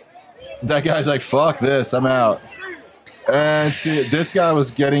that guy's like, fuck this, I'm out. And see, this guy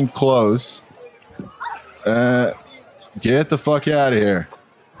was getting close. Get the fuck out of here.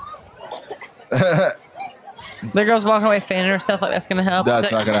 The girl's walking away fanning herself like that's going to help.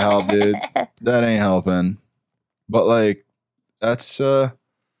 That's not going to help, dude. That ain't helping. But, like, that's,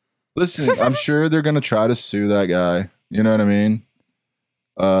 listen, I'm sure they're going to try to sue that guy. You know what I mean?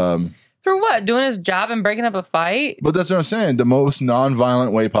 For what? Doing his job and breaking up a fight? But that's what I'm saying. The most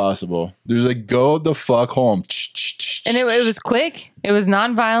non-violent way possible. There's like, go the fuck home. And it was quick. It was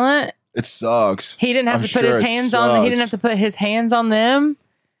non-violent. It sucks. He didn't have to put his hands on. He didn't have to put his hands on them.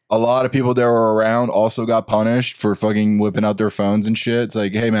 A lot of people that were around also got punished for fucking whipping out their phones and shit. It's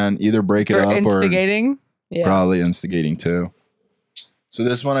like, hey man, either break it up instigating. Or probably instigating too. So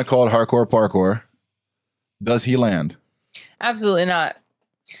this one I called Hardcore Parkour. Does he land? Absolutely not.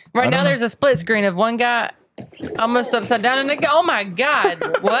 Right now, there's a split screen of one guy almost upside down, and they go, oh my God,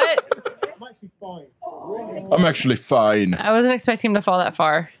 what? I'm actually fine. I wasn't expecting him to fall that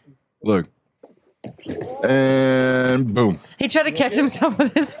far. Look. And boom. He tried to catch himself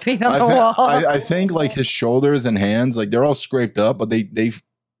with his feet on the wall. I think like his shoulders and hands, like they're all scraped up, but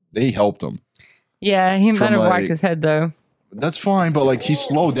they helped him. Yeah, he might have whacked his head though. That's fine, but like he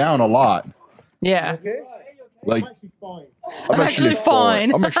slowed down a lot. Yeah. Like, I'm actually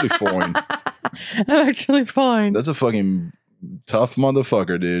fine. I'm actually fine. I'm actually fine. That's a fucking tough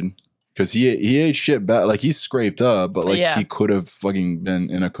motherfucker, dude. Because he ate shit bad. Like, he's scraped up, but like he could have fucking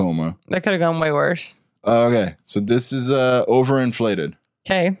been in a coma. That could have gone way worse. Okay, so this is overinflated.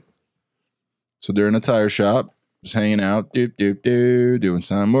 Okay. So they're in a tire shop, just hanging out, doing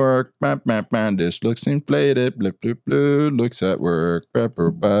some work. This looks inflated. Blip, blip, blip. Looks at work.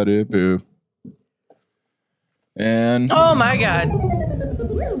 Boo. And oh my God.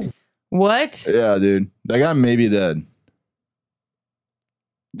 What? Yeah, dude. That guy may be dead.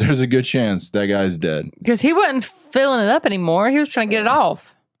 There's a good chance that guy's dead. Because he wasn't filling it up anymore. He was trying to get it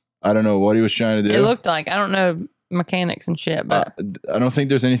off. I don't know what he was trying to do. It looked like, I don't know mechanics and shit, but I don't think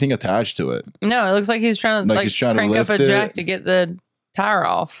there's anything attached to it. No, it looks like he's trying to he's trying crank to up a lift jack to get the tire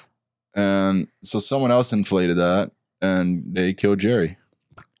off. And so someone else inflated that and they killed Jerry.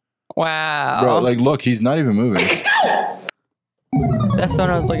 Wow. Bro, like, look, he's not even moving. That's the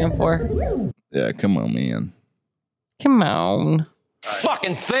one I was looking for. Yeah, come on, man. Come on.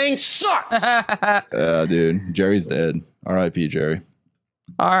 Fucking thing sucks. Yeah, dude. Jerry's dead. R.I.P. Jerry.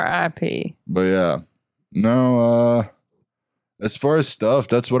 R.I.P. But yeah. No, as far as stuff,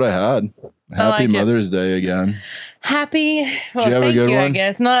 that's what I had. Happy Mother's Day again. Happy. Well, Did you have a good one? I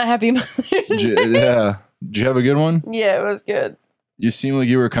guess. Not happy Mother's Day. Yeah. Did you have a good one? Yeah, it was good. You seem like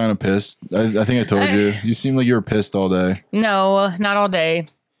you were kind of pissed. I think I told you. You seem like you were pissed all day. No, not all day.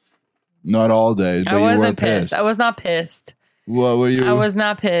 Not all days, but I wasn't you were pissed. I was not pissed. What were you? I was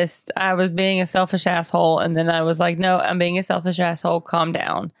not pissed. I was being a selfish asshole. And then I was like, no, I'm being a selfish asshole. Calm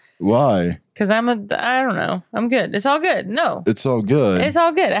down. Why? Because I don't know. I'm good. It's all good. No. It's all good. It's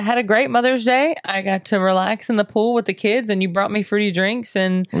all good. I had a great Mother's Day. I got to relax in the pool with the kids, and you brought me fruity drinks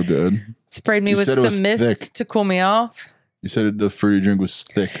and sprayed me with some mist to cool me off. You said the fruity drink was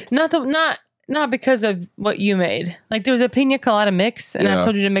thick. Not because of what you made. Like there was a pina colada mix, and I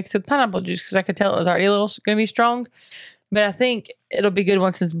told you to mix with pineapple juice because I could tell it was already a little going to be strong. But I think it'll be good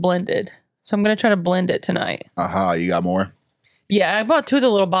once it's blended. So I'm going to try to blend it tonight. Aha, you got more? Yeah, I bought 2 of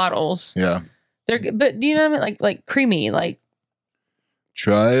the little bottles. Yeah. They're good, but do you know what I mean? Like creamy, like.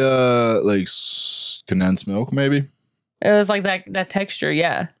 Try condensed milk, maybe. It was like that texture,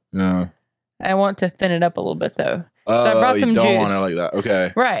 yeah. Yeah. I want to thin it up a little bit though. So I brought some juice. You don't want it like that.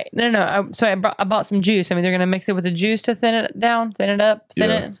 Okay. Right. No. I bought some juice. I mean, they're going to mix it with the juice to thin it down, thin it up,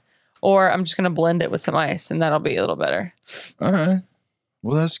 thin it. Or I'm just going to blend it with some ice, and that'll be a little better. All right.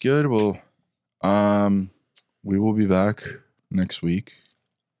 Well, that's good. Well, we will be back next week.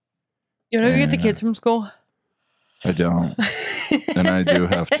 You want to get the kids from school? I don't. And I do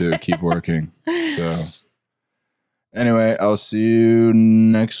have to keep working. So anyway, I'll see you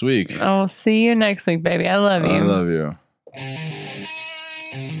next week. I'll see you next week, baby. I love you. I love you.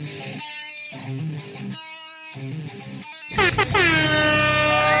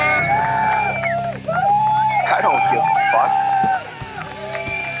 I don't give a fuck.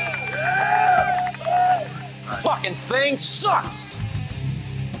 Fucking thing sucks.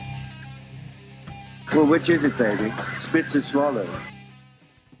 Well, which is it, baby? Spits or swallows?